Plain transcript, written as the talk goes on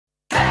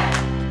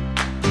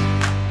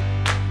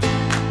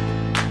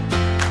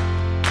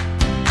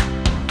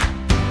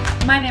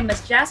My name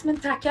is Jasmine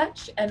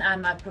Takacs and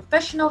I'm a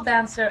professional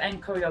dancer and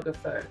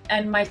choreographer.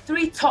 And my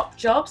three top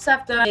jobs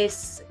I've done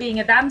is being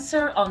a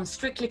dancer on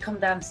Strictly Come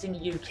Dancing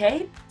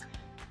UK,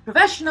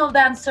 professional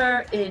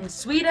dancer in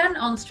Sweden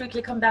on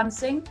Strictly Come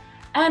Dancing,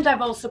 and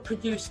I've also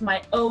produced my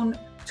own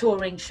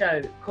touring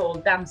show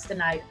called Dance the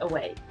Night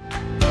Away.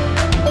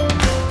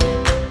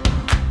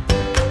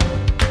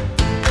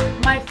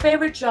 My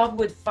favorite job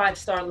with 5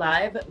 Star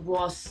Live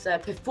was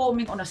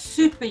performing on a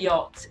super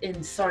yacht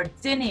in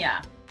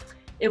Sardinia.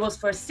 It was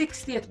for a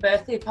 60th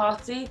birthday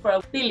party for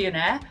a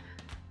billionaire,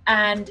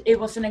 and it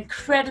was an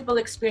incredible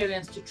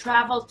experience to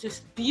travel to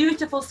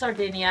beautiful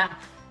Sardinia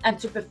and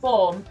to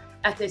perform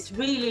at this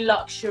really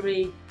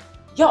luxury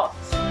yacht.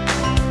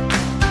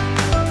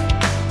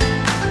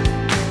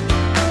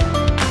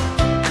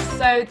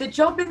 So the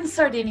job in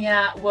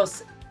Sardinia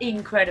was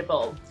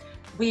incredible.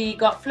 We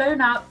got flown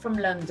out from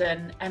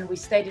London and we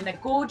stayed in a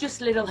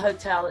gorgeous little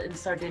hotel in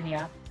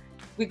Sardinia.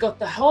 We got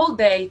the whole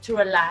day to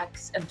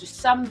relax and to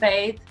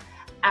sunbathe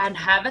and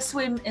have a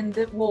swim in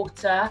the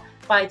water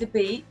by the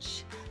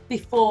beach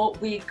before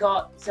we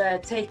got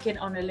taken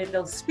on a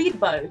little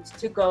speedboat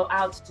to go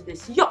out to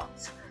this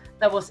yacht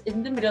that was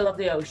in the middle of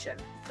the ocean.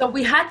 So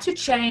we had to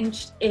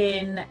change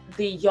in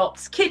the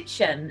yacht's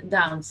kitchen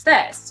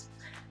downstairs.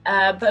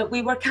 But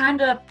we were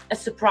kind of a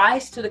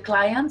surprise to the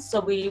clients, so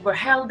we were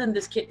held in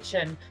this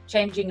kitchen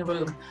changing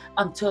room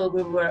until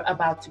we were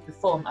about to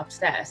perform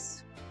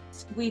upstairs.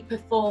 We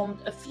performed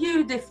a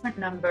few different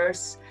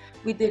numbers.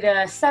 We did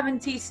a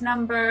 70s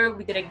number,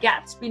 we did a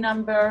Gatsby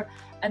number,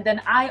 and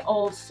then I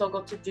also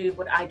got to do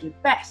what I do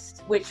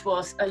best, which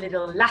was a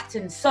little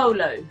Latin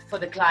solo for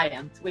the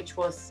client, which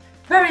was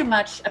very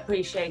much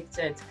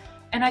appreciated.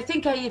 And I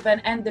think I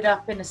even ended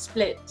up in a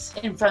split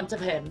in front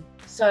of him.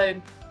 So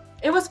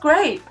it was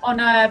great. On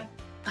a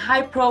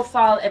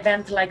high-profile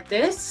event like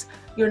this,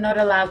 you're not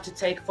allowed to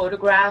take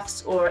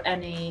photographs or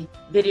any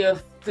video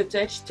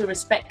footage to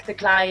respect the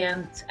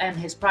client and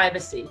his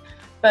privacy.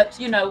 But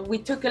you know, we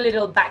took a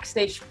little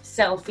backstage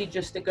selfie,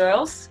 just the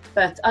girls.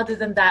 But other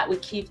than that, we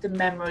keep the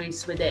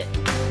memories with it.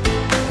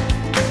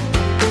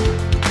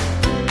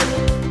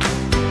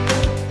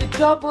 The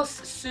job was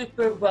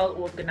super well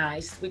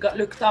organized. We got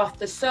looked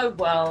after so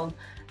well.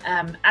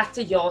 At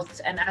the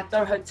yacht and at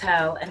our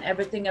hotel and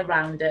everything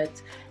around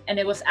it, and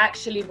it was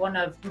actually one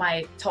of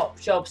my top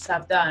jobs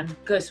I've done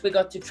because we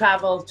got to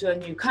travel to a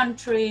new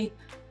country.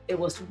 It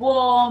was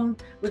warm.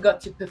 We got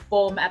to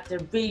perform at a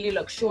really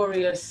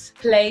luxurious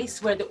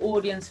place where the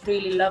audience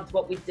really loved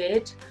what we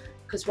did,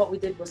 because what we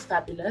did was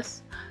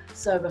fabulous.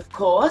 So of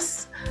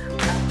course,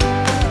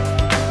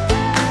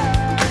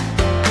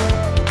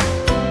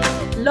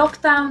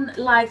 lockdown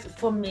life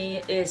for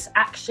me is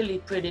actually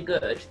pretty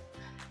good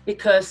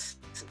because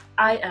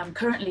I am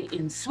currently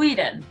in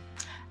Sweden,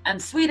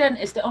 and Sweden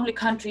is the only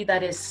country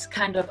that is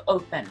kind of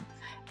open.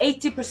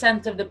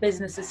 80% of the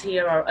businesses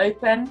here are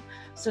open,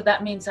 so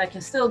that means I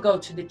can still go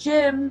to the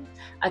gym,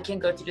 I can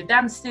go to the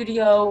dance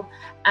studio,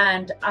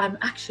 and I'm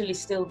actually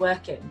still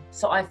working.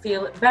 So I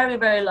feel very,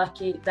 very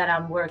lucky that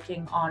I'm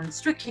working on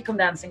Strictly Come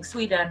Dancing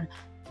Sweden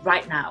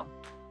right now.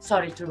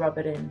 Sorry to rub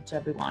it in to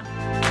everyone.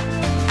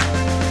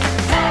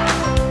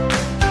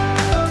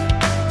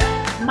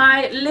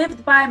 My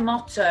lived by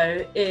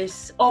motto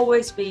is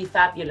always be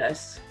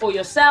fabulous for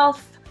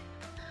yourself.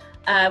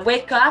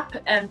 Wake up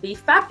and be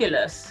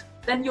fabulous.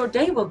 Then your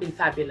day will be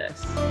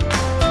fabulous.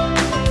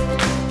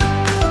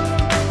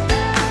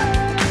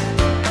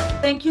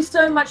 Thank you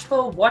so much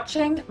for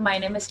watching. My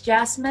name is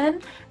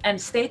Jasmine, and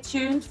stay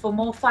tuned for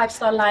more 5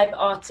 Star Live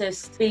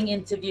artists being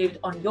interviewed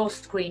on your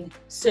screen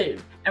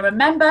soon. And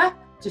remember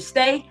to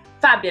stay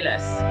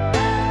fabulous.